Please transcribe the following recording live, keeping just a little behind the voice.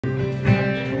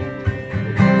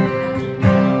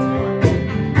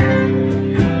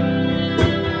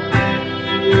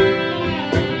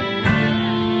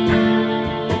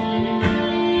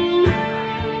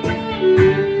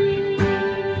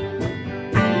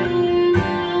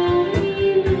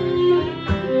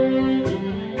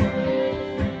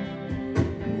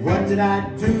I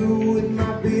do with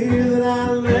my beer that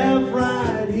I left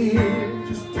right here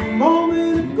just a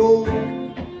moment ago?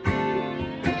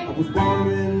 I was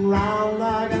wandering around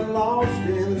like I got lost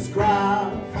in this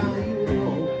crowd. I found you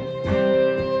alone.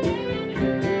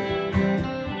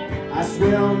 I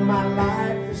swear on my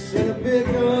life it's in a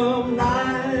pickup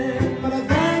line, but I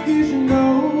think you should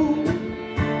know,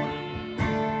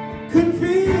 couldn't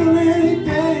feel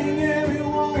anything,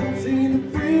 everyone seemed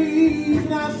to freeze,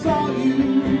 and I saw you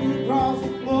across the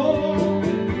floor.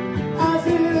 I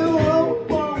said, whoa,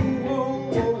 whoa, whoa,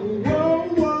 whoa,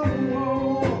 whoa,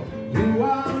 whoa, who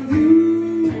are you?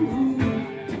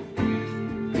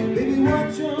 Baby,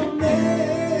 what's your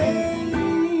name?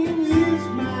 Here's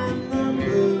my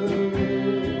number.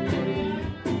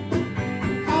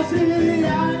 I said, yeah,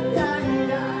 yeah, yeah,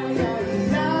 yeah,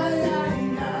 yeah,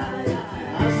 yeah,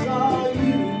 yeah. I saw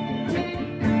you.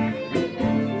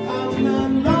 I'm not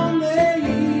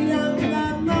lonely, I'm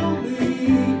not lonely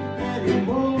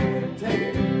anymore. Take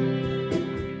it.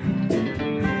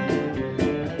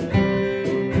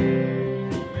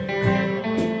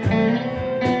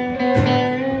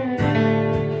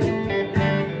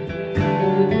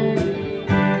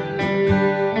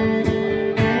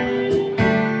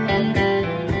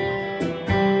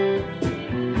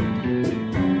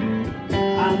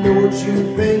 I know what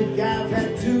you think, I've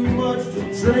had too much to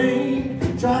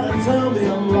drink. Try to tell me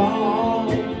I'm